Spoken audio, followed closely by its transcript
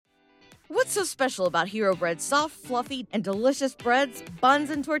What's so special about Hero Bread's soft, fluffy, and delicious breads, buns,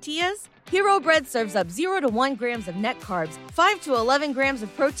 and tortillas? Hero Bread serves up 0 to 1 grams of net carbs, 5 to 11 grams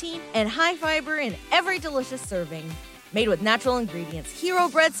of protein, and high fiber in every delicious serving. Made with natural ingredients, Hero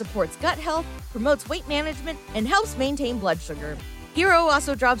Bread supports gut health, promotes weight management, and helps maintain blood sugar. Hero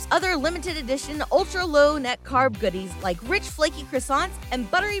also drops other limited edition ultra-low net carb goodies like rich flaky croissants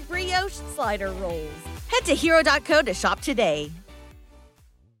and buttery brioche slider rolls. Head to hero.co to shop today.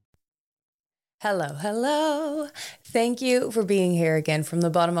 Hello. Thank you for being here again from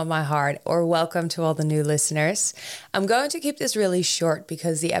the bottom of my heart, or welcome to all the new listeners. I'm going to keep this really short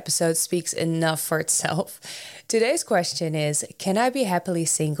because the episode speaks enough for itself. Today's question is, can I be happily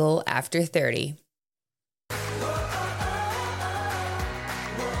single after 30?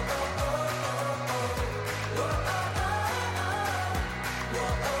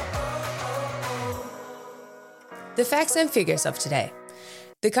 The facts and figures of today.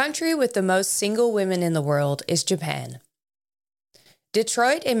 The country with the most single women in the world is Japan.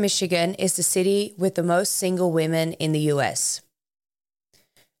 Detroit in Michigan is the city with the most single women in the US.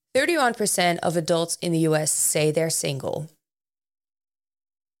 31% of adults in the US say they're single.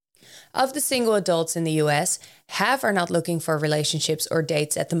 Of the single adults in the US, half are not looking for relationships or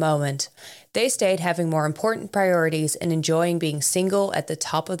dates at the moment. They state having more important priorities and enjoying being single at the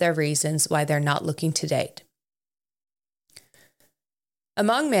top of their reasons why they're not looking to date.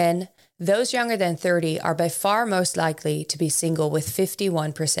 Among men, those younger than 30 are by far most likely to be single with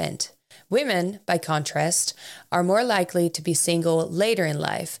 51%. Women, by contrast, are more likely to be single later in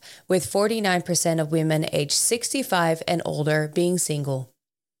life, with 49% of women aged 65 and older being single.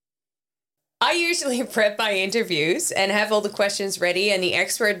 I usually prep my interviews and have all the questions ready, and the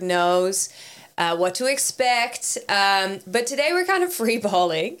expert knows what to expect. But today we're kind of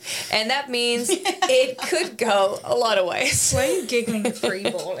freeballing, and that means it could go a lot of ways. Why are you giggling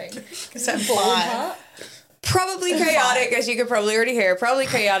freeballing? Is that bald? Probably chaotic, as you could probably already hear. Probably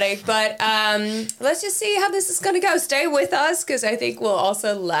chaotic, but let's just see how this is going to go. Stay with us, because I think we'll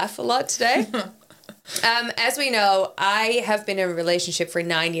also laugh a lot today. As we know, I have been in a relationship for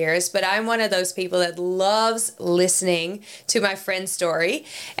 9 years, but I'm one of those people that loves listening to my friend's story.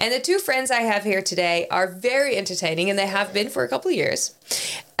 And the two friends I have here today are very entertaining, and they have been for a couple of years.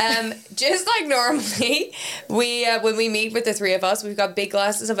 Just like normally, when we meet with the three of us, we've got big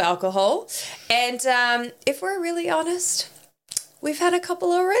glasses of alcohol. And if we're really honest, we've had a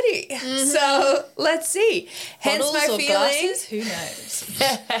couple already. Mm-hmm. So let's see. Hence Bottles my or feeling. Glasses? Who knows?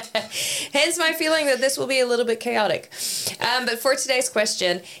 Hence my feeling that this will be a little bit chaotic. But for today's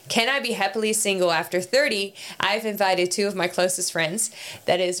question, can I be happily single after 30? I've invited two of my closest friends.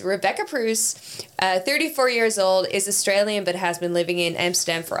 That is Rebecca Bruce, 34 years old, is Australian, but has been living in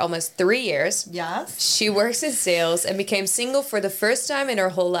Amsterdam for almost 3 years. Yes. She works in sales and became single for the first time in her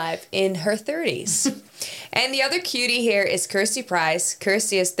whole life in her 30s. And the other cutie here is Kirsty Price.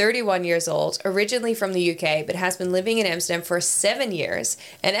 Kirsty is 31 years old, originally from the UK, but has been living in Amsterdam for 7 years.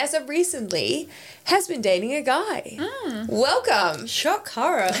 And as of recently, has been dating a guy. Welcome. Shock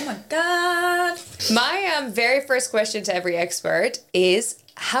horror. Oh my God. My very first question to every expert is,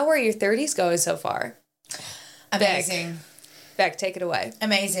 how are your 30s going so far? Amazing. Beck, take it away.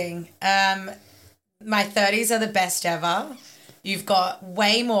 Amazing. My 30s are the best ever. You've got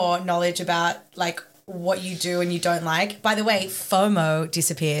way more knowledge about like what you do and you don't like. By the way, FOMO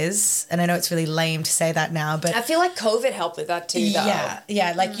disappears. And I know it's really lame to say that now, but I feel like COVID helped with that too, though.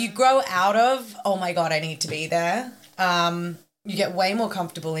 Yeah. Like you grow out of, oh my God, I need to be there. You get way more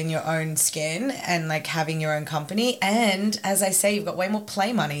comfortable in your own skin and like having your own company. And as I say, you've got way more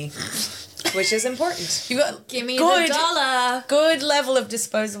play money. Which is important. You got Give me the dollar. Good level of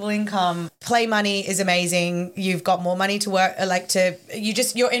disposable income. Play money is amazing. You've got more money to work,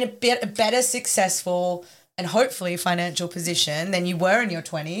 you're in a better successful and hopefully financial position than you were in your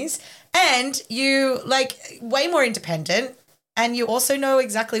 20s. And you like way more independent, and you also know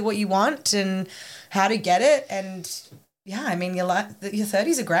exactly what you want and how to get it. And yeah, I mean, your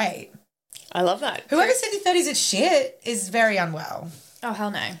 30s are great. I love that. Whoever said your 30s are shit is very unwell. Oh, hell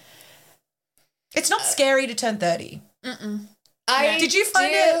no. It's not scary to turn 30. Did you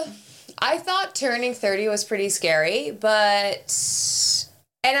find it? I thought turning 30 was pretty scary, and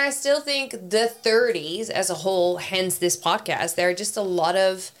I still think the 30s as a whole, hence this podcast, there are just a lot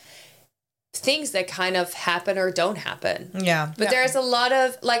of things that kind of happen or don't happen. Yeah. But there's a lot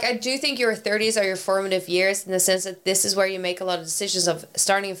of, like, I do think your 30s are your formative years in the sense that this is where you make a lot of decisions of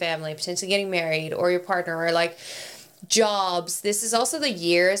starting a family, potentially getting married, or your partner, or like jobs. This is also the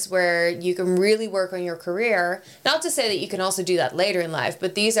years where you can really work on your career. Not to say that you can also do that later in life,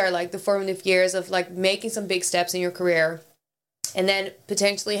 but these are like the formative years of like making some big steps in your career. And then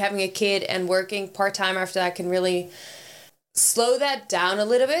potentially having a kid and working part-time after that can really slow that down a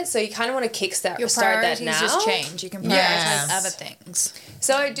little bit. So you kind of want to start that now. Just change. You can prioritize other things.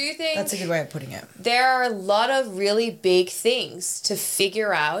 So I do think that's a good way of putting it. There are a lot of really big things to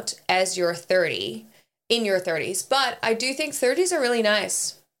figure out as you're 30, in your 30s. But I do think 30s are really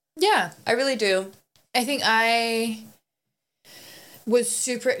nice. Yeah. I really do. I think I was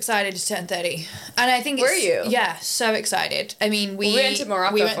super excited to turn 30. And I think Were you? Yeah, so excited. I mean, we went to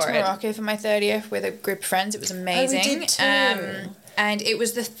Morocco for my 30th with a group of friends. It was amazing. Oh, we did too. And it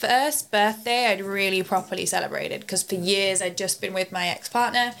was the first birthday I'd really properly celebrated because for years I'd just been with my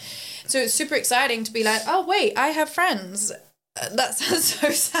ex-partner. So it's super exciting to be like, oh, wait, I have friends. That sounds so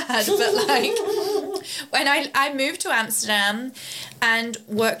sad, but like when I moved to Amsterdam and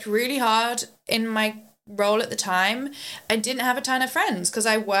worked really hard in my role at the time, I didn't have a ton of friends because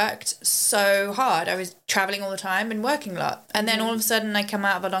I worked so hard. I was traveling all the time and working a lot. And then all of a sudden I come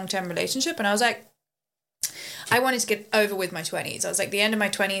out of a long-term relationship and I was like, I wanted to get over with my 20s. I was like, the end of my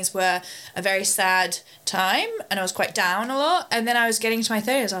 20s were a very sad time and I was quite down a lot. And then I was getting to my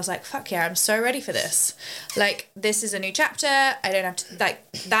 30s. I was like, fuck yeah, I'm so ready for this. Like, this is a new chapter. I don't have to, like,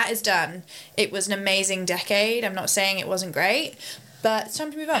 that is done. It was an amazing decade. I'm not saying it wasn't great, but it's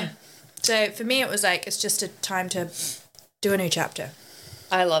time to move on. So for me, it was like, it's just a time to do a new chapter.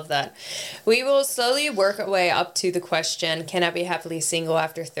 I love that. We will slowly work our way up to the question, can I be happily single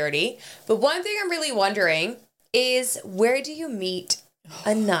after 30? But one thing I'm really wondering is, where do you meet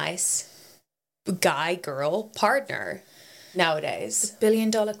a nice guy-girl partner nowadays? $1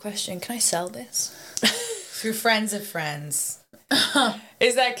 billion question. Can I sell this? Through friends of friends.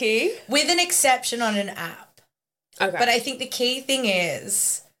 Is that key? With an exception on an app. Okay. But I think the key thing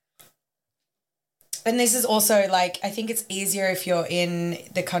is, and this is also like, I think it's easier if you're in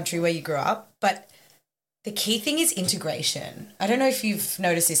the country where you grew up, but the key thing is integration. I don't know if you've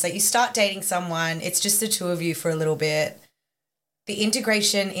noticed this. Like, you start dating someone, it's just the two of you for a little bit. The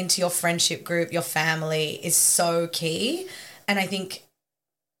integration into your friendship group, your family is so key. And I think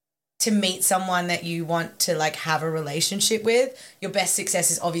to meet someone that you want to like have a relationship with, your best success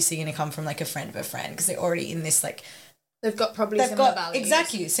is obviously going to come from like a friend of a friend because they're already in this like, They've got similar values.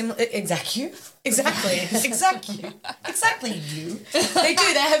 Exactly. You. They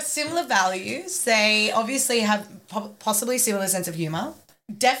do. They have similar values. They obviously have possibly similar sense of humor.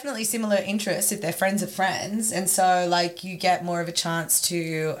 Definitely similar interests if they're friends of friends. And so, like, you get more of a chance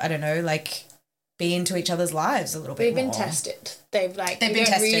to, I don't know, like, be into each other's lives a little bit more. They've been tested. They've been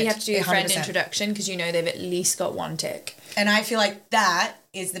tested. You really have to do a friend 100%. introduction because you know they've at least got one tick. And I feel like that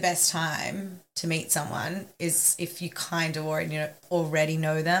is the best time to meet someone is if you kind of already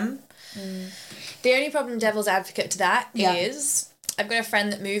know them. The only problem, devil's advocate to that, is I've got a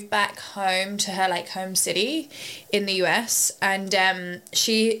friend that moved back home to her like home city in the US, and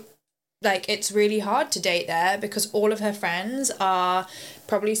she like it's really hard to date there because all of her friends are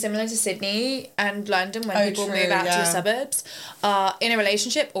probably similar to Sydney and London when people move out to the suburbs, are in a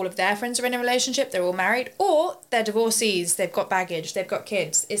relationship. All of their friends are in a relationship. They're all married or they're divorcees. They've got baggage. They've got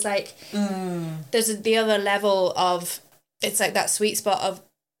kids. It's like there's the other level of, it's like that sweet spot of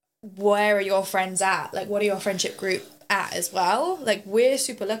where are your friends at? Like, what are your friendship group at as well? Like, we're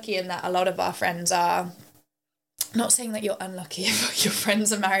super lucky in that a lot of our friends are, not saying that you're unlucky if your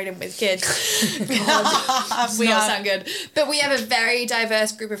friends are married and with kids. God, we all sound good. But we have a very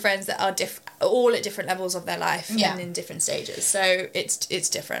diverse group of friends that are all at different levels of their life and in different stages. So it's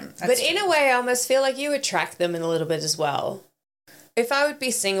different. But in a way, I almost feel like you attract them in a little bit as well. If I would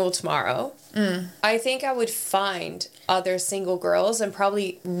be single tomorrow, I think I would find other single girls and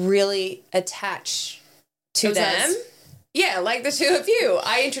probably really attach to them. Yeah, like the two of you.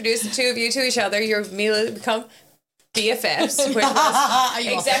 I introduced the two of you to each other. You immediately become BFFs, which was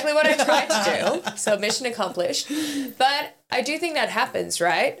exactly what I tried to do. So mission accomplished. But I do think that happens,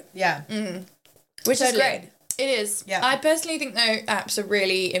 right? Yeah. Which is great. It is. Yeah. I personally think, though, apps are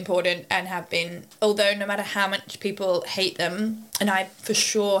really important and have been, although no matter how much people hate them, and I for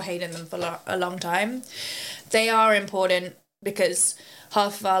sure hated them for a long time, they are important because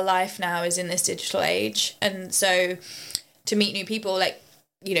half of our life now is in this digital age. And so to meet new people, like,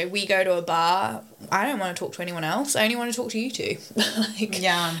 you know, we go to a bar, I don't want to talk to anyone else. I only want to talk to you two.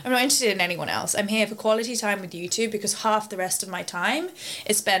 I'm not interested in anyone else. I'm here for quality time with you two because half the rest of my time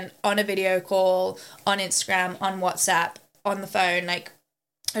is spent on a video call, on Instagram, on WhatsApp, on the phone. Like,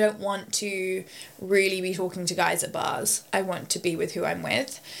 I don't want to really be talking to guys at bars. I want to be with who I'm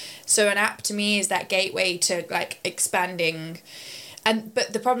with. So an app to me is that gateway to, like, expanding.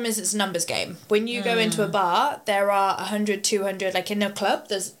 But the problem is it's a numbers game. When you go into a bar, there are 100, 200, like in a club,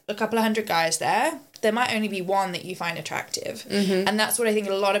 there's a couple of hundred guys there. there might only be one that you find attractive. And that's what I think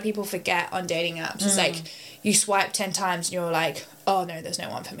a lot of people forget on dating apps. It's like you swipe 10 times and you're like, oh no, there's no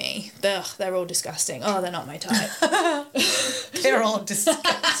one for me. Ugh, they're all disgusting. Oh, they're not my type. They're all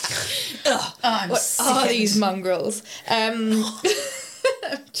disgusting. Ugh, what are these mongrels?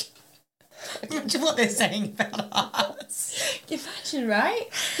 What they're saying about us. Imagine, right?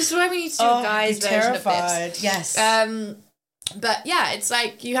 This is why we need to do a guy's version of this. Yes. But yeah, it's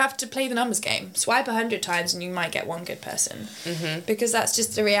like you have to play the numbers game. Swipe 100 times and you might get one good person. Because that's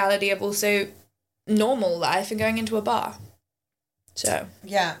just the reality of also normal life and going into a bar. So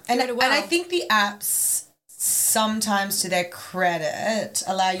yeah, and I think the apps sometimes, to their credit,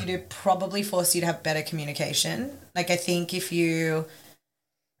 allow you to probably force you to have better communication. Like, I think if you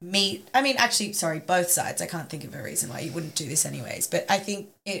meet, I mean, actually, sorry, both sides. I can't think of a reason why you wouldn't do this anyways. But I think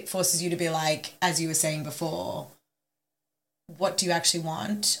it forces you to be like, as you were saying before, what do you actually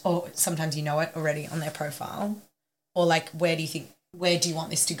want? Or sometimes you know it already on their profile. Or like, where do you want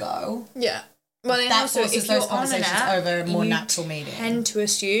this to go? Yeah. Well, then that also, forces if those you're on an conversations app, over a more you natural meeting. tend to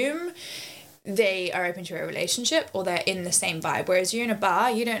assume they are open to a relationship or they're in the same vibe. Whereas you're in a bar,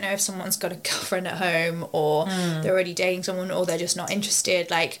 you don't know if someone's got a girlfriend at home or they're already dating someone or they're just not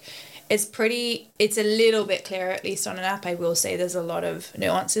interested. Like, it's a little bit clearer, at least on an app. I will say there's a lot of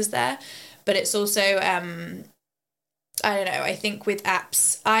nuances there. But it's also, I don't know, I think with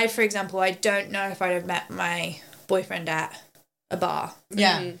apps, for example, I don't know if I'd have met my boyfriend at a bar.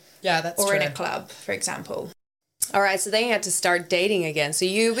 Yeah. Yeah, that's or true. in a club, for example. All right, so then you had to start dating again. So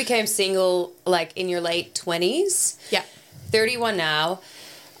you became single like in your late 20s. Yeah. 31 now.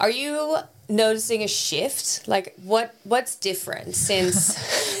 Are you noticing a shift? Like what's different since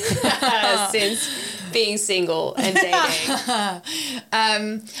since being single and dating?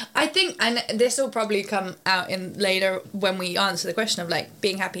 I think, and this will probably come out in later when we answer the question of like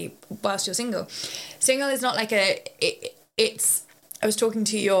being happy whilst you're single. Single is not like it's I was talking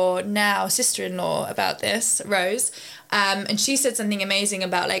to your now sister-in-law about this, Rose, and she said something amazing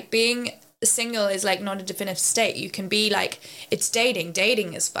about like being single is like not a definitive state. You can be like, it's dating.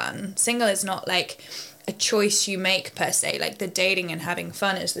 Dating is fun. Single is not like a choice you make per se. Like the dating and having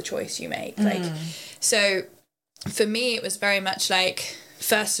fun is the choice you make. Like, so for me, it was very much like,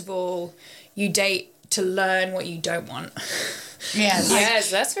 first of all, you date to learn what you don't want. Yes,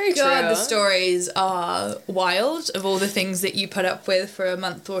 that's very true. God, the stories are wild of all the things that you put up with for a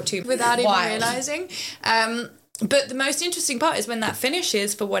month or two without even realising. But the most interesting part is when that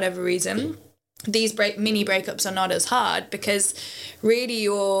finishes for whatever reason, these mini breakups are not as hard because really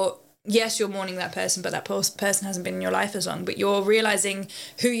you're mourning that person, but that person hasn't been in your life as long, but you're realising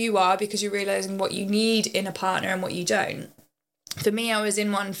who you are because you're realising what you need in a partner and what you don't. For me, I was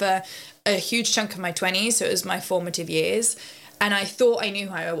in one for a huge chunk of my 20s, so it was my formative years. And I thought I knew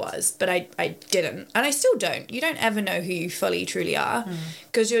who I was, but I didn't. And I still don't. You don't ever know who you fully, truly are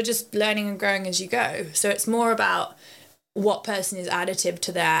because you're just learning and growing as you go. So it's more about what person is additive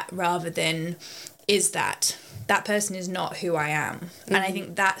to that rather than is that person is not who I am. And I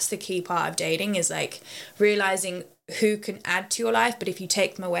think that's the key part of dating is like realising who can add to your life, but if you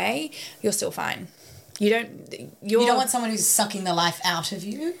take them away, you're still fine. You don't want someone who's sucking the life out of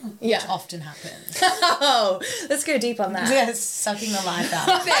you, which often happens. Oh, let's go deep on that. Yes, sucking the life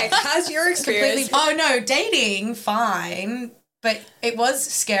out. Vic, how's your experience? Oh no, dating, fine. But it was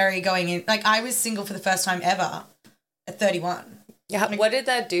scary going in. Like, I was single for the first time ever at 31. Yeah, what did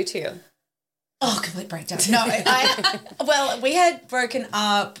that do to you? Oh, complete breakdown. No, well, we had broken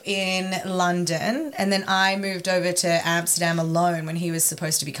up in London and then I moved over to Amsterdam alone when he was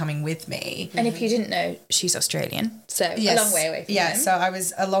supposed to be coming with me. And if you didn't know, she's Australian, so a long way away from home. So I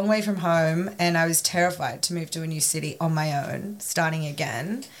was a long way from home and I was terrified to move to a new city on my own, starting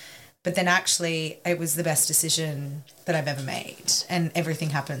again. But then actually it was the best decision that I've ever made and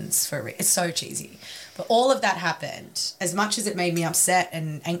everything happens for a reason. It's so cheesy. But all of that happened, as much as it made me upset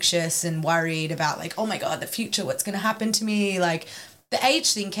and anxious and worried about like, oh my God, the future, what's going to happen to me? Like the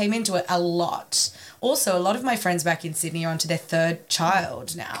age thing came into it a lot. Also, a lot of my friends back in Sydney are onto their third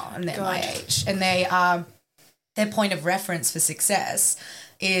child now and they're my age. And they their point of reference for success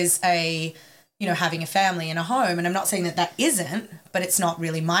is having a family and a home. And I'm not saying that isn't, but it's not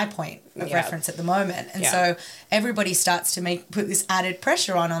really my point of reference at the moment. And so everybody starts to put this added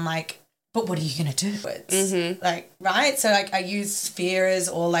pressure on like, but what are you going to do? Like, right? So like I use fear and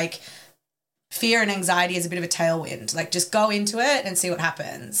anxiety as a bit of a tailwind. Like just go into it and see what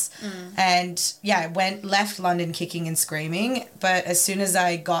happens. And left London kicking and screaming. But as soon as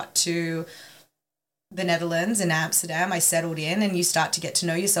I got to the Netherlands and Amsterdam, I settled in and you start to get to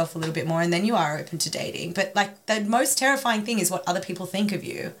know yourself a little bit more and then you are open to dating. But like the most terrifying thing is what other people think of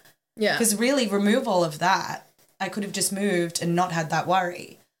you. Yeah. Because really, remove all of that. I could have just moved and not had that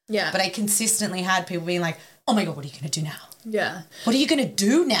worry. Yeah. But I consistently had people being like, oh my God, what are you going to do now? Yeah. What are you going to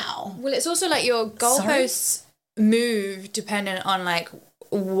do now? Well, it's also like your goalposts move dependent on like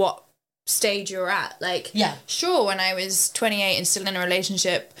what stage you're at. Like, sure, when I was 28 and still in a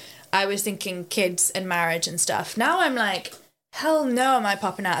relationship, I was thinking kids and marriage and stuff. Now I'm like, hell no, am I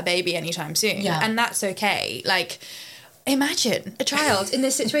popping out a baby anytime soon? Yeah. And that's okay. Like, imagine a child in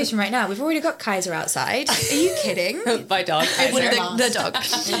this situation right now. We've already got Kaiser outside. Are you kidding? My dog. The dog.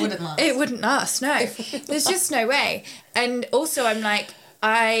 It wouldn't last. It wouldn't last, no. There's just no way. And also I'm like,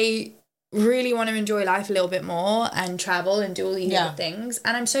 I really want to enjoy life a little bit more and travel and do all these other things.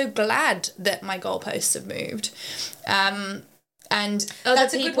 And I'm so glad that my goalposts have moved. And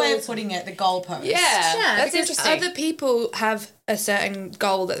that's a good way of putting it, the goalpost. Yeah, that's interesting. Other people have a certain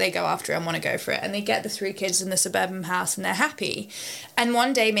goal that they go after and want to go for it, and they get the 3 kids in the suburban house and they're happy. And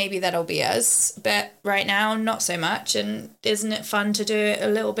one day maybe that'll be us, but right now not so much. And isn't it fun to do it a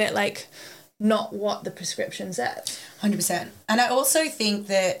little bit like not what the prescription says? 100%. And I also think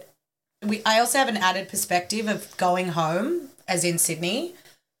that I also have an added perspective of going home, as in Sydney,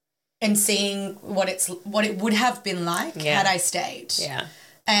 and seeing what it would have been like had I stayed. Yeah.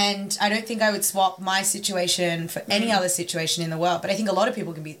 And I don't think I would swap my situation for any other situation in the world. But I think a lot of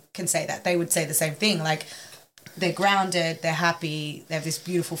people can say that. They would say the same thing. Like, they're grounded, they're happy, they have this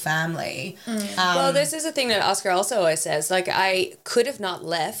beautiful family. Well, this is a thing that Oscar also always says. Like, I could have not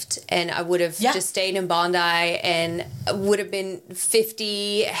left and I would have just stayed in Bondi and would have been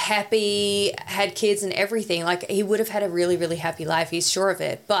 50, happy, had kids and everything. Like, he would have had a really, really happy life. He's sure of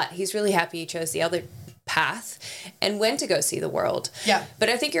it. But he's really happy he chose the other path and went to go see the world. Yeah. But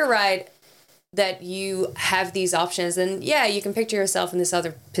I think you're right that you have these options, and you can picture yourself in this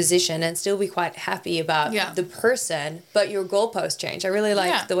other position and still be quite happy about the person, but your goalposts change. I really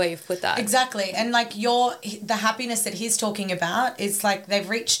like the way you've put that. Exactly. And like the happiness that he's talking about is like they've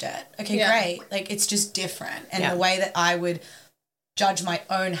reached it. Okay, great. Like, it's just different. And the way that I would judge my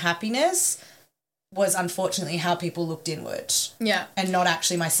own happiness was unfortunately how people looked inward. Yeah. And not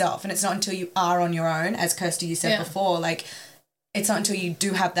actually myself. And it's not until you are on your own, as Kirsty, you said before, like, it's not until you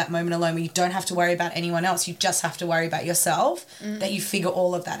do have that moment alone where you don't have to worry about anyone else, you just have to worry about yourself, that you figure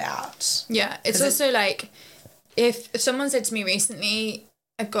all of that out. Yeah, it's also like, if someone said to me recently,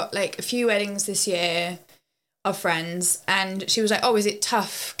 I've got like a few weddings this year of friends, and she was like, oh, is it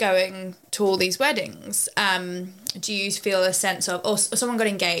tough going to all these weddings? Do you feel a sense of, or someone got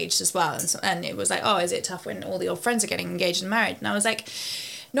engaged as well, and it was like, oh, is it tough when all your friends are getting engaged and married? And I was like,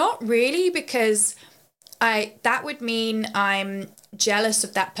 not really, because that would mean I'm jealous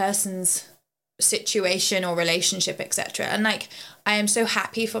of that person's situation or relationship, etc. And like, I am so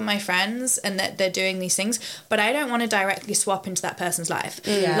happy for my friends and that they're doing these things, but I don't want to directly swap into that person's life.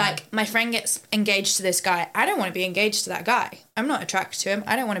 Like, my friend gets engaged to this guy, I don't want to be engaged to that guy. I'm not attracted to him.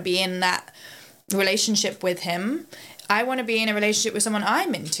 I don't want to be in that relationship with him. I want to be in a relationship with someone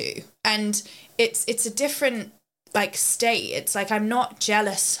I'm into. And it's a different like state. It's like, I'm not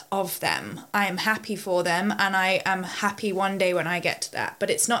jealous of them. I am happy for them, and I am happy one day when I get to that. But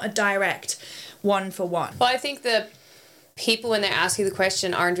it's not a direct 1-for-1. Well, I think the people, when they ask you the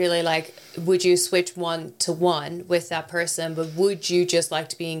question, aren't really like, would you switch 1-to-1 with that person, but would you just like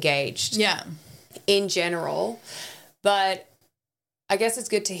to be engaged? Yeah. In general. But I guess it's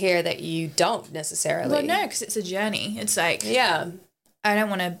good to hear that you don't necessarily. Well, no, because it's a journey. It's like, I don't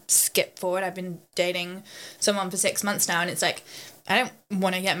want to skip forward. I've been dating someone for 6 months now, and it's like, I don't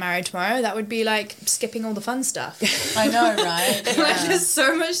want to get married tomorrow. That would be like skipping all the fun stuff. I know, right? Yeah. Like, there's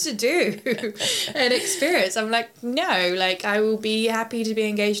so much to do and experience. I'm like, no, like, I will be happy to be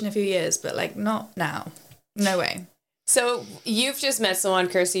engaged in a few years, but like, not now. No way. So you've just met someone,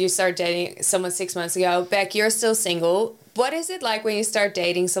 Kirsty. You started dating someone 6 months ago. Beck, you're still single. What is it like when you start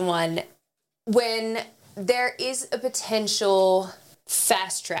dating someone when there is a potential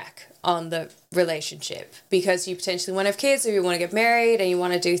fast track on the relationship because you potentially want to have kids or you want to get married and you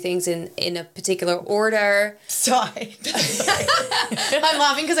want to do things in a particular order? Sorry. I'm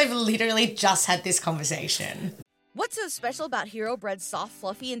laughing because I've literally just had this conversation. What's so special about Hero Bread's soft,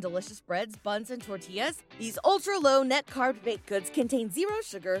 fluffy, and delicious breads, buns, and tortillas? These ultra-low net-carb baked goods contain 0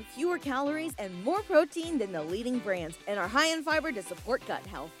 sugar, fewer calories, and more protein than the leading brands, and are high in fiber to support gut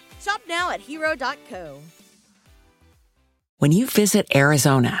health. Shop now at hero.co. When you visit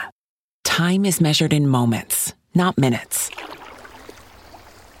Arizona, time is measured in moments, not minutes.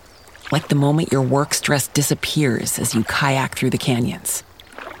 Like the moment your work stress disappears as you kayak through the canyons.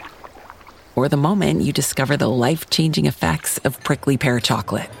 Or the moment you discover the life-changing effects of prickly pear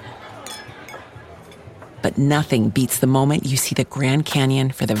chocolate. But nothing beats the moment you see the Grand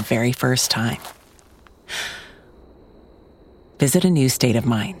Canyon for the very first time. Visit a new state of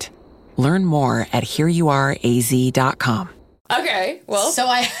mind. Learn more at hereyouareaz.com. Okay, well, So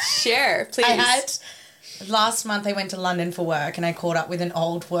share, please. Last month I went to London for work and I caught up with an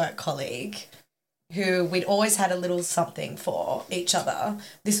old work colleague who we'd always had a little something for each other.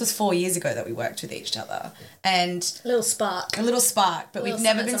 This was 4 years ago that we worked with each other. And A little spark. but we've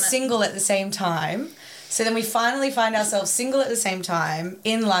never been single at the same time. So then we finally find ourselves single at the same time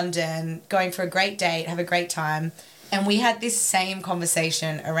in London, going for a great date, have a great time. And we had this same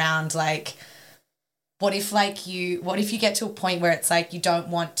conversation around like, what if you get to a point where it's like you don't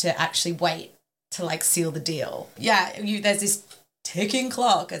want to actually wait to like seal the deal? Yeah, there's this ticking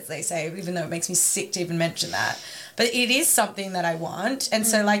clock, as they say, even though it makes me sick to even mention that. But it is something that I want. And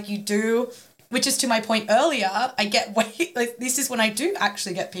so like you do, which is to my point earlier, I get like this is when I do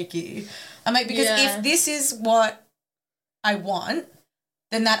actually get picky. I'm like, because if this is what I want,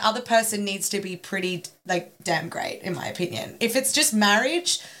 then that other person needs to be pretty like damn great, in my opinion. If it's just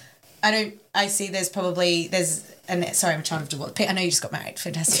marriage, sorry, I'm a child of divorce. I know you just got married.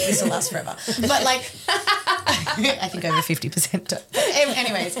 Fantastic. This will last forever. But like, I think over 50% don't.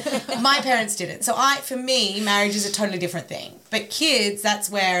 Anyways, my parents didn't. So for me, marriage is a totally different thing. But kids, that's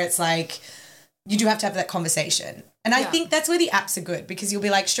where it's like, you do have to have that conversation. And I think that's where the apps are good, because you'll be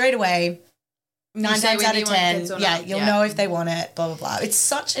like straight away, 9 times out of 10, you'll know if they want it, blah, blah, blah. It's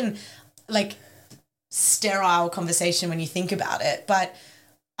such an like sterile conversation when you think about it. But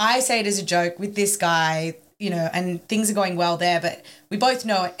I say it as a joke with this guy, and things are going well there, but we both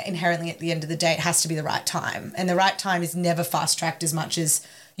know inherently at the end of the day it has to be the right time. And the right time is never fast-tracked as much as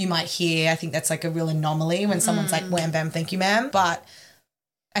you might hear. I think that's like a real anomaly when someone's like, wham, bam, thank you, ma'am. But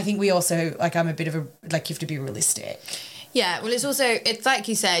I think we also, like, I'm a bit of a, like, you have to be realistic. Yeah, well, it's like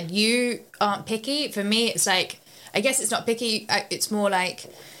you said, you aren't picky. For me, it's like, I guess it's not picky. It's more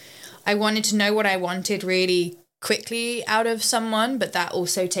like I wanted to know what I wanted really quickly out of someone, but that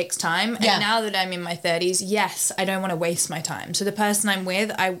also takes time. Yeah. And now that I'm in my 30s, yes, I don't want to waste my time. So the person I'm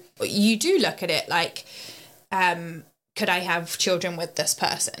with, you do look at it like, could I have children with this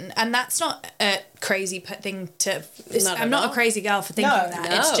person? And that's not a crazy thing to... I'm not a crazy girl for thinking that.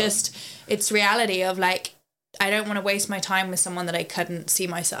 No. It's just, it's reality of like, I don't want to waste my time with someone that I couldn't see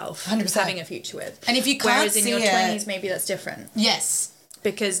myself 100%. having a future with. And if you can't Whereas in your see it- 20s, maybe that's different. Yes.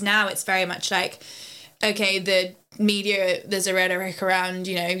 Because now it's very much like, okay, the media, there's a rhetoric around,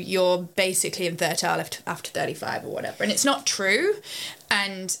 you're basically infertile after 35 or whatever. And it's not true.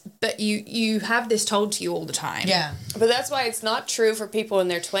 But you have this told to you all the time. Yeah. But that's why it's not true for people in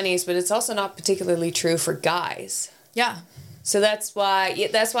their 20s, but it's also not particularly true for guys. Yeah. So that's why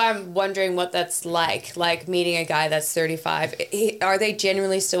I'm wondering what that's like meeting a guy that's 35. Are they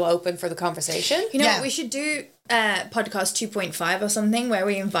genuinely still open for the conversation? You know what, we should do podcast 2.5 or something where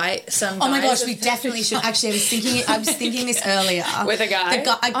we invite some guys. Oh my gosh, we definitely should. Actually, I was thinking this earlier. With a guy? A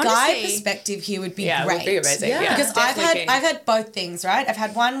guy Honestly, perspective here would be Yeah, it great. would be amazing. Yeah. Because I've had both things, right? I've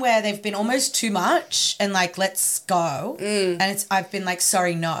had one where they've been almost too much and like, let's go. And I've been like,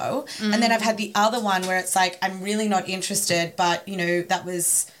 sorry, no. And then I've had the other one where it's like, I'm really not interested, but that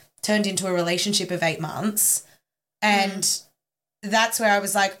was turned into a relationship of 8 months. And that's where I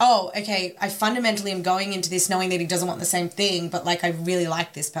was like, oh, okay, I fundamentally am going into this knowing that he doesn't want the same thing, but like I really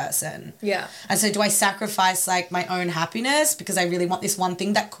like this person. Yeah. And so do I sacrifice like my own happiness because I really want this one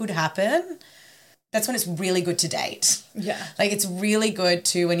thing that could happen? That's when it's really good to date. Yeah. Like it's really good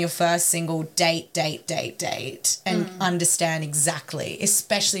to, when you're first single, date and understand exactly,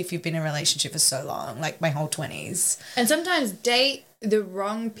 especially if you've been in a relationship for so long, like my whole 20s. And sometimes date the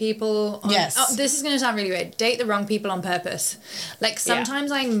wrong people. Yes. Oh, this is going to sound really weird. Date the wrong people on purpose. Like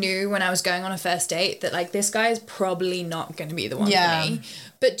sometimes I knew when I was going on a first date that like this guy is probably not going to be the one for me.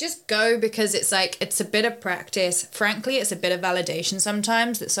 But just go because it's like, it's a bit of practice. Frankly, it's a bit of validation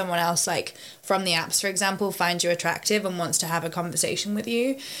sometimes that someone else like from the apps, for example, finds you attractive and wants to have a conversation with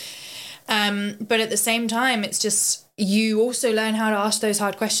you. But at the same time, it's just, you also learn how to ask those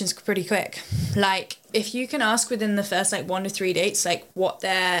hard questions pretty quick. Like if you can ask within the first like 1 to 3 dates, like what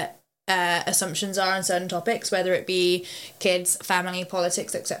their assumptions are on certain topics, whether it be kids, family,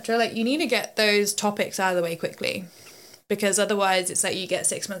 politics, etc. Like you need to get those topics out of the way quickly. Because otherwise it's like you get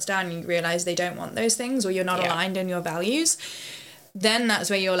 6 months down and you realise they don't want those things or you're not aligned in your values. Then that's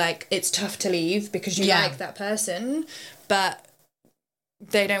where you're like, it's tough to leave because you like that person, but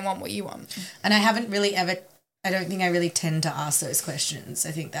they don't want what you want. And I haven't really ever, I don't think I really tend to ask those questions.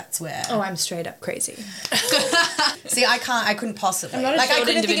 I think that's where... Oh, I'm straight up crazy. See, I couldn't possibly. I'm not a like, I chilled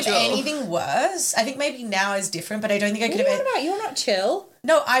couldn't think of individual. anything worse. I think maybe now is different, but I don't think I could have... You're not chill.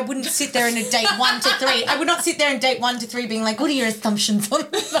 No, I wouldn't sit there in a date 1 to 3. I would not sit there in date 1 to 3 being like, what are your assumptions on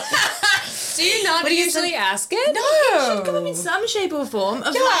Do you not usually ask it? No. Come up in some shape or form.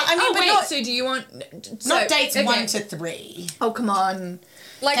 Of Yeah, like, I mean, oh, but wait, not- so do you want... Not dates okay. 1 to 3. Oh, come on.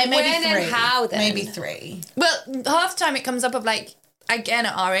 Like Okay, maybe when 3. and how then? Maybe 3. Well, half the time it comes up of like, again,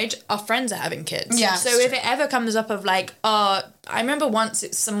 at our age, our friends are having kids. Yeah, So it's if it ever comes up of like, I remember once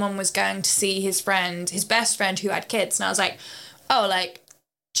someone was going to see his best friend who had kids, and I was like, oh, like,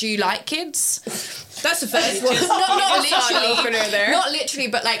 do you like kids? That's the first one. Not literally. Opener there. Not literally,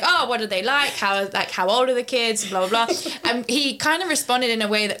 but like, oh, what do they like? How old are the kids? Blah, blah, blah. And he kind of responded in a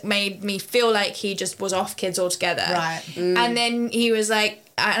way that made me feel like he just was off kids altogether. Right. And then he was like,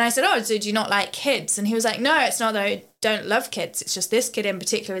 and I said, oh, so do you not like kids? And he was like, no, it's not that I don't love kids. It's just this kid in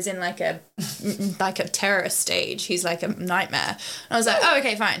particular is in like a terrorist stage. He's like a nightmare. And I was like, oh,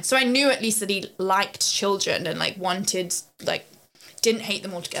 okay, fine. So I knew at least that he liked children and like wanted, like, didn't hate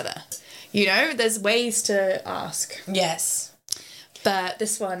them altogether. You know, there's ways to ask. Yes. But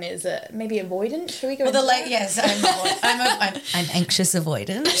this one is maybe avoidant. Should we go? Well, into that? yes, I'm anxious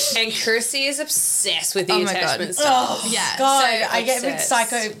avoidant. And Kirsty is obsessed with the Oh my God. attachment stuff. Oh, Yeah, God, so I get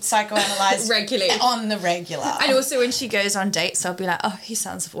obsessed. psychoanalyzed Regularly. on the regular. And also when she goes on dates, I'll be like, oh, he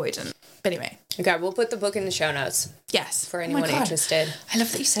sounds avoidant. But anyway, Okay, we'll put the book in the show notes yes. for Oh my anyone God. interested. I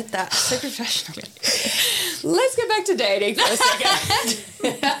love that you said that so professionally. Let's get back to dating for a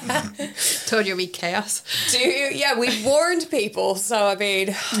second. Told you it'd be chaos. Yeah, we've warned people, so I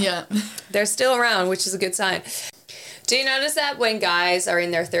mean, Yeah. they're still around, which is a good sign. Do you notice that when guys are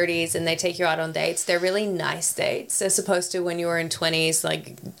in their 30s and they take you out on dates, they're really nice dates as opposed to when you were in 20s,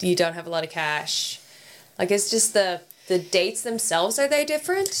 like you don't have a lot of cash? Like it's just the dates themselves, are they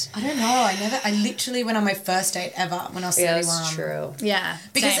different? I don't know. I literally went on my first date ever when I was 31. Yeah, that's true. Yeah.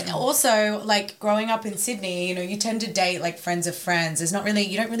 Because same. also, like, growing up in Sydney, you know, you tend to date, like, friends of friends. There's not really,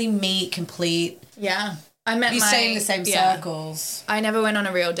 you don't really meet complete. Yeah. I met You stay in the same circles. I never went on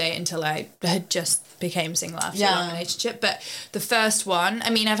a real date until I had just became single after a long relationship. But the first one, I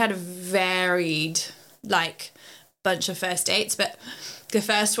mean, I've had a varied, like, bunch of first dates, but the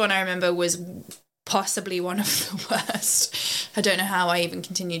first one I remember was possibly one of the worst. I don't know how I even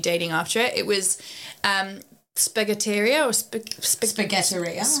continued dating after it. It was spaghetteria or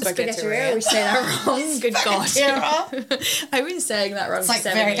Spaghetteria. Spaghetteria. We say that wrong. Good God. I've been saying that wrong It's for like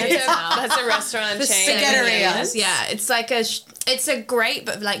 7 very- years now. That's a restaurant The chain. Spaghetteria. Yeah, it's like it's a great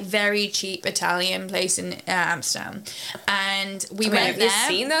but like very cheap Italian place in Amsterdam, and we went Have there. you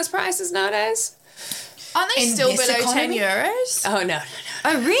seen those prices nowadays? Aren't they In still this below economy? 10 euros? Oh, no.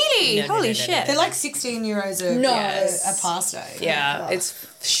 Oh, really? No, no, Holy no, no, shit! They're like 16 euros a, Yes. a pasta. Yeah, it's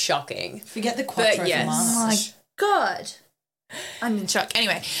shocking. Forget the quattro yes. Oh my fromage. God. I'm in shock.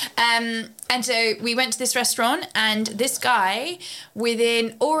 Anyway, and so we went to this restaurant, and this guy,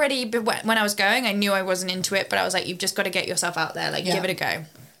 when I was going, I knew I wasn't into it, but I was like, you've just got to get yourself out there, like, give it a go.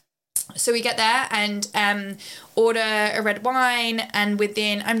 So we get there and order a red wine, and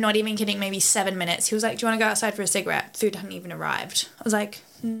within, I'm not even kidding, maybe 7 minutes, he was like, do you want to go outside for a cigarette? Food hadn't even arrived. I was like,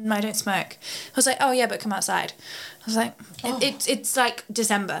 I don't smoke. I was like, oh yeah, but come outside. I was like, it's like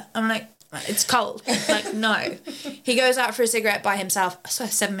December. I'm like, it's cold. Like, no. He goes out for a cigarette by himself. I swear,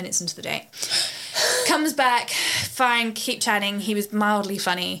 7 minutes into the date. Comes back, fine, keep chatting. He was mildly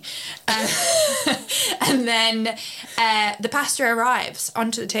funny. And then the pasta arrives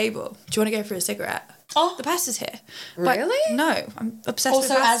onto the table. Do you want to go for a cigarette? Oh. The pasta's here. Really? No, I'm obsessed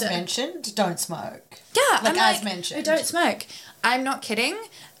Also, with as pasta. mentioned, don't smoke. Yeah, Like, I'm as mentioned. I don't smoke. I'm not kidding.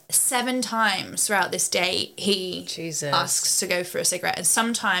 7 times throughout this date, he Jesus. asks to go for a cigarette, and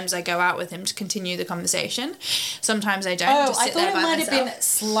sometimes I go out with him to continue the conversation. Sometimes I don't. Oh, just I sit thought there it by might myself. have been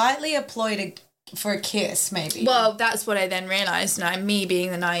slightly a ploy for a kiss, maybe. Well, that's what I then realised. Now, me being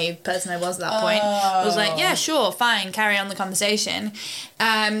the naive person I was at that point, I was like, yeah, sure, fine, carry on the conversation.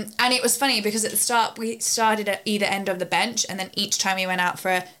 And it was funny because at the start, we started at either end of the bench, and then each time we went out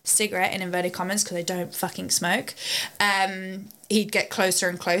for a cigarette, in inverted commas, because I don't fucking smoke, he'd get closer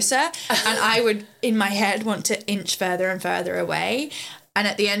and closer, and I would, in my head, want to inch further and further away. And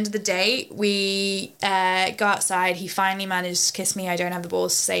at the end of the day, we go outside. He finally managed to kiss me. I don't have the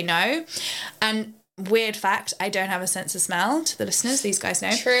balls to say no. And weird fact, I don't have a sense of smell, to the listeners. These guys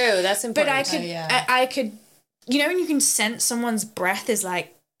know. True, that's But important. I could, you know when you can sense someone's breath is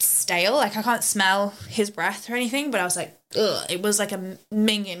like stale? Like I can't smell his breath or anything, but I was like, ugh. It was like a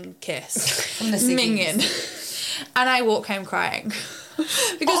minging kiss. From the ciggies. Minging. And I walk home crying.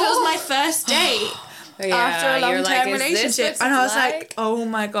 Because it was my first date. Yeah, After a you're long-term like, is this relationship, what and I was it's like, "Oh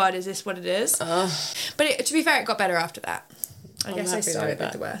my God, is this what it is?" But to be fair, it got better after that. I guess I happy to hear started with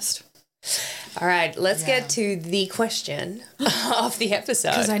that. the worst. All right, let's get to the question of the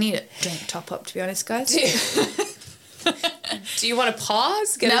episode. Because I need a drink top up, to be honest, guys. Do you want to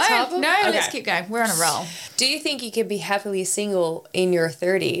pause? Get a top up? No, Okay. let's keep going. We're on a roll. Do you think you can be happily single in your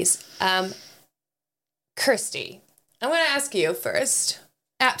 30s? Kirsty, I'm going to ask you first.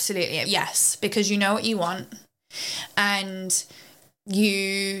 Absolutely, yes, because you know what you want and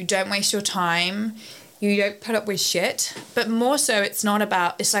you don't waste your time. You don't put up with shit. But more so, it's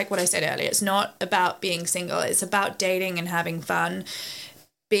like what I said earlier. It's not about being single. It's about dating and having fun.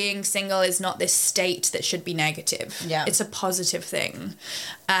 Being single is not this state that should be negative. Yeah. It's a positive thing.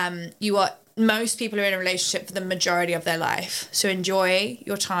 Most people are in a relationship for the majority of their life. So enjoy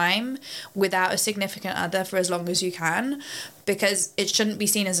your time without a significant other for as long as you can, because it shouldn't be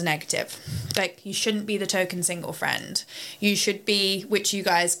seen as a negative. Like, you shouldn't be the token single friend. You should be, which you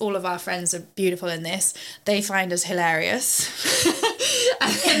guys, all of our friends are beautiful in this, they find us hilarious.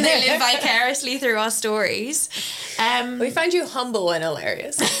 And they live vicariously through our stories. We find you humble and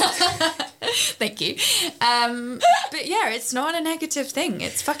hilarious. Thank you. But yeah, it's not a negative thing.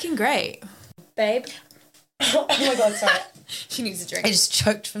 It's fucking great. Babe? Oh my God, sorry. She needs a drink. I just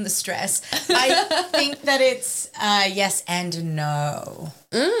choked from the stress. I think that it's yes and no.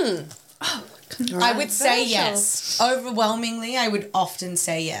 I would say yes. Overwhelmingly, I would often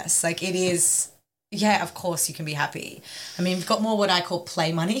say yes. Like, it is, yeah, of course you can be happy. I mean, you've got more what I call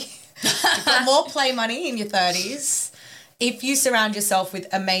play money. You've got more play money in your 30s. If you surround yourself with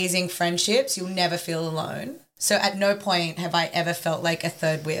amazing friendships, you'll never feel alone. So at no point have I ever felt like a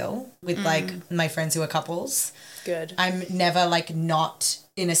third wheel with like my friends who are couples. Good. I'm never like not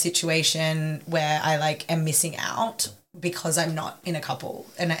in a situation where I like am missing out because I'm not in a couple.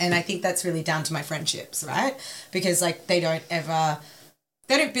 And I think that's really down to my friendships, right? Because like they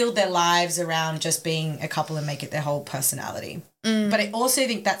don't build their lives around just being a couple and make it their whole personality. But I also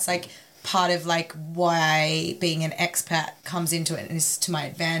think that's like part of like why being an expat comes into it and is to my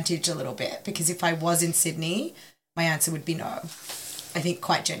advantage a little bit, because if I was in Sydney, my answer would be no. I think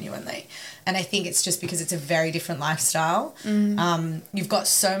quite genuinely. And I think it's just because it's a very different lifestyle. You've got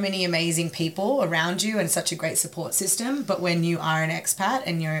so many amazing people around you and such a great support system, but when you are an expat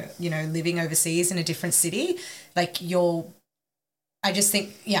and you're, you know, living overseas in a different city, like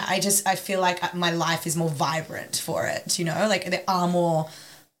I feel like my life is more vibrant for it, you know, like there are more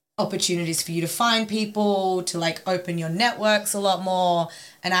opportunities for you to find people, to like open your networks a lot more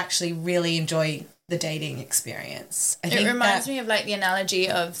and actually really enjoy the dating experience. I think it reminds me of like the analogy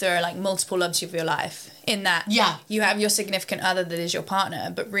of there are like multiple loves of your life, in that you have your significant other that is your partner,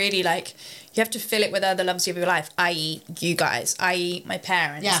 but really like you have to fill it with other loves of your life, i.e. you guys, i.e. my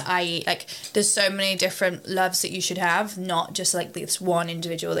parents, i.e. like there's so many different loves that you should have, not just like this one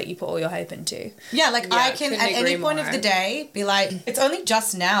individual that you put all your hope into. I can at any point of the day be like, it's only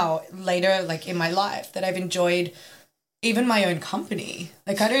just now later like in my life that I've enjoyed even my own company.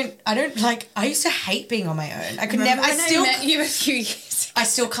 Like I used to hate being on my own. I met you a few years ago. I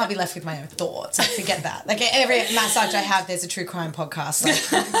still can't be left with my own thoughts. Like, forget that. Like every massage I have, there's a true crime podcast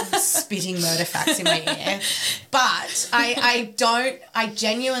like spitting murder facts in my ear. But I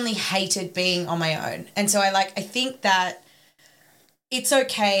genuinely hated being on my own. And so I think that it's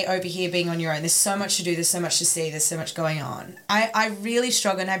okay over here being on your own. There's so much to do. There's so much to see. There's so much going on. I really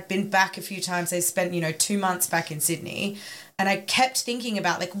struggle, and I've been back a few times. I spent, 2 months back in Sydney, and I kept thinking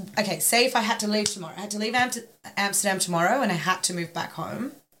about like, okay, say if I had to leave tomorrow, I had to leave Amsterdam tomorrow and I had to move back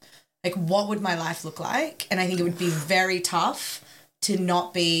home, like what would my life look like? And I think it would be very tough to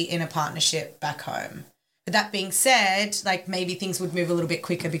not be in a partnership back home. But that being said, like maybe things would move a little bit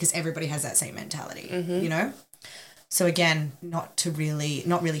quicker because everybody has that same mentality, you know? So again, not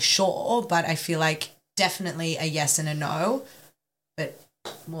really sure, but I feel like definitely a yes and a no, but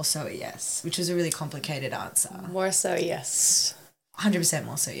more so a yes, which was a really complicated answer. More so yes. 100%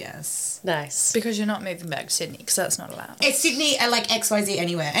 more so yes. Nice. Because you're not moving back to Sydney, because that's not allowed. It's Sydney and like XYZ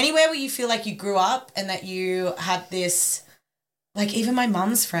anywhere. Anywhere where you feel like you grew up and that you had this, like even my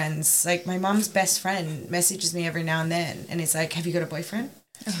mum's friends, like my mum's best friend messages me every now and then and it's like, have you got a boyfriend?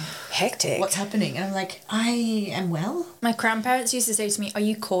 Hectic. What's happening? And I'm like, I am well. My grandparents used to say to me, are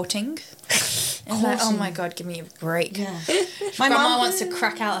you courting? And I'm like, oh my God, give me a break. Yeah. My grandma wants to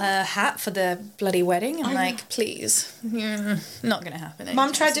crack out her hat for the bloody wedding. I'm like, please. Not going to happen.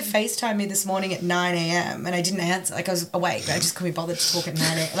 Mum tried to FaceTime me this morning at 9 a.m. and I didn't answer. Like I was awake, but I just couldn't be bothered to talk at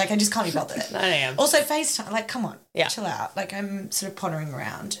 9 a.m. Like I just can't be bothered at 9 a.m. Also FaceTime, like come on, chill out. Like I'm sort of pottering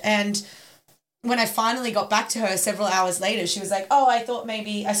around. And when I finally got back to her several hours later, she was like, oh, I thought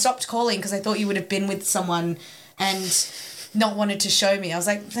maybe I stopped calling because I thought you would have been with someone and not wanted to show me. I was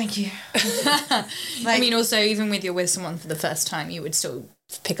like, thank you. I mean, also, even with you're with someone for the first time, you would still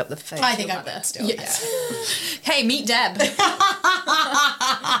pick up the phone. I think I would still. Yes. Yeah. Hey, meet Deb.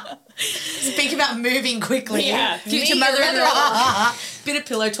 Speak about moving quickly. Yeah. Future mother-in-law. Bit of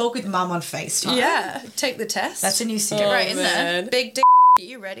pillow talk with mum on FaceTime. Yeah. Take the test. That's a new series. Get right in man. there. Big dick. Are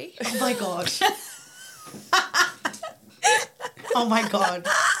you ready? Oh my god. Oh my god.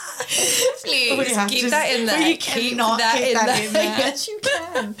 Please keep that in there. You cannot keep that in there. Yes, you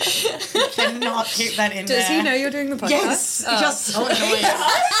can. You cannot keep that in there. Does he know you're doing the podcast? Yes. You're so annoying.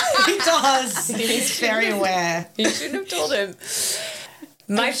 He does. He's very aware. You shouldn't have told him.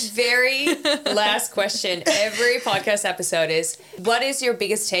 My very last question every podcast episode is, what is your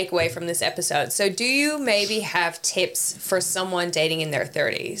biggest takeaway from this episode? So do you maybe have tips for someone dating in their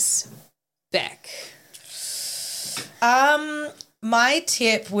 30s? Beck. My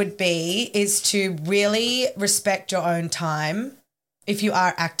tip would be is to really respect your own time if you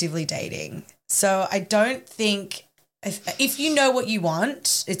are actively dating. So I don't think if you know what you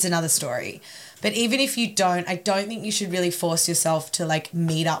want, it's another story. But even if you don't, I don't think you should really force yourself to like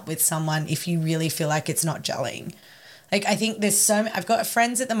meet up with someone if you really feel like it's not gelling. Like I think there's I've got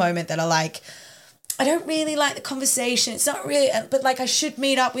friends at the moment that are like, I don't really like the conversation. It's not really, but like I should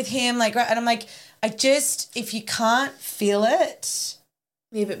meet up with him. Like, and I'm like, if you can't feel it,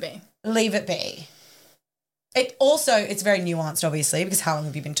 Leave it be. Leave it be. It's very nuanced, obviously, because how long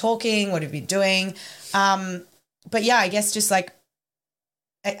have you been talking? What have you been doing? But yeah, I guess just like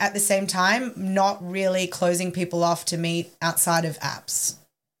at the same time, not really closing people off to meet outside of apps.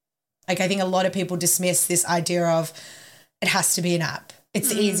 Like I think a lot of people dismiss this idea of it has to be an app.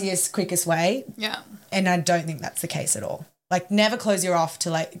 It's the easiest, quickest way. Yeah. And I don't think that's the case at all. Like never close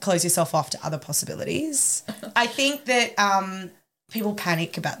yourself off to other possibilities. I think that people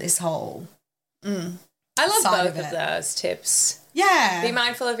panic about this whole I love side both of those tips. Yeah. Be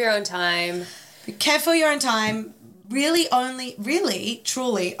mindful of your own time. Be careful of your own time. Really,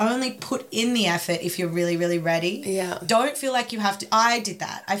 truly, only put in the effort if you're really, really ready. Yeah. Don't feel like you have to. I did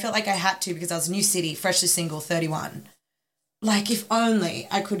that. I felt like I had to because I was new city, freshly single, 31. Like, if only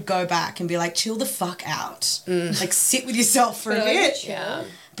I could go back and be like, chill the fuck out. Like, sit with yourself for a bit. Yeah.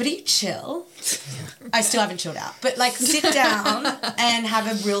 But are you chill? I still haven't chilled out. But, like, sit down and have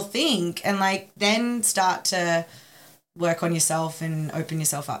a real think and, like, then start to work on yourself and open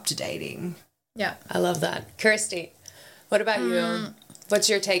yourself up to dating. Yeah. I love that. Kirsty, what about you? What's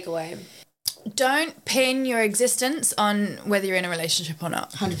your takeaway? Don't pin your existence on whether you're in a relationship or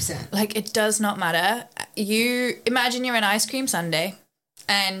not. 100%. Like, it does not matter. You imagine you're an ice cream sundae,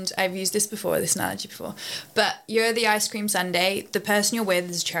 and I've used this analogy before, but you're the ice cream sundae. The person you're with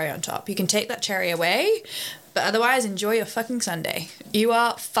is a cherry on top. You can take that cherry away, but otherwise enjoy your fucking sundae. You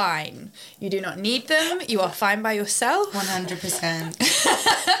are fine. You do not need them. You are fine by yourself. 100%.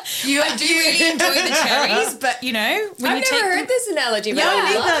 I do really enjoy the cherries, but you know, when I've never heard this analogy, but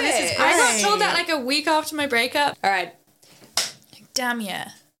I love it. I got told that like a week after my breakup. All right. Damn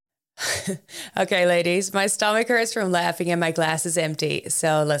yeah. Okay, ladies, my stomach hurts from laughing and my glass is empty,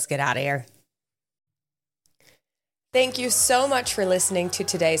 so let's get out of here. Thank you so much for listening to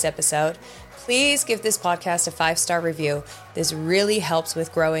today's episode. Please give this podcast a 5-star review. This really helps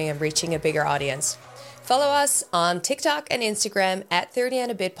with growing and reaching a bigger audience. Follow us on TikTok and Instagram at 30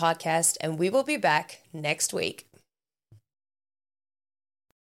 and a Bit Podcast, and we will be back next week.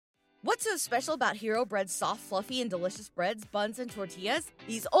 What's so special about Hero Bread's soft, fluffy, and delicious breads, buns, and tortillas?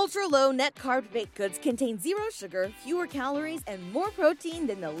 These ultra-low net-carb baked goods contain 0 sugar, fewer calories, and more protein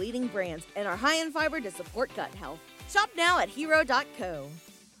than the leading brands, and are high in fiber to support gut health. Shop now at hero.co.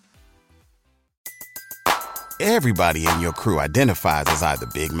 Everybody in your crew identifies as either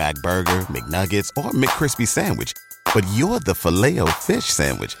Big Mac Burger, McNuggets, or McCrispy Sandwich. But you're the Filet-O-Fish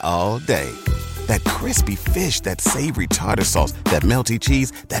Sandwich all day. That crispy fish, that savory tartar sauce, that melty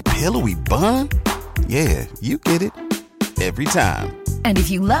cheese, that pillowy bun. Yeah, you get it. Every time. And if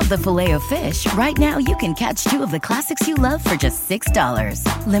you love the Filet-O-Fish, right now you can catch 2 of the classics you love for just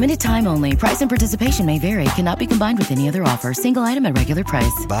 $6. Limited time only. Price and participation may vary. Cannot be combined with any other offer. Single item at regular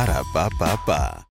price. Ba-da-ba-ba-ba.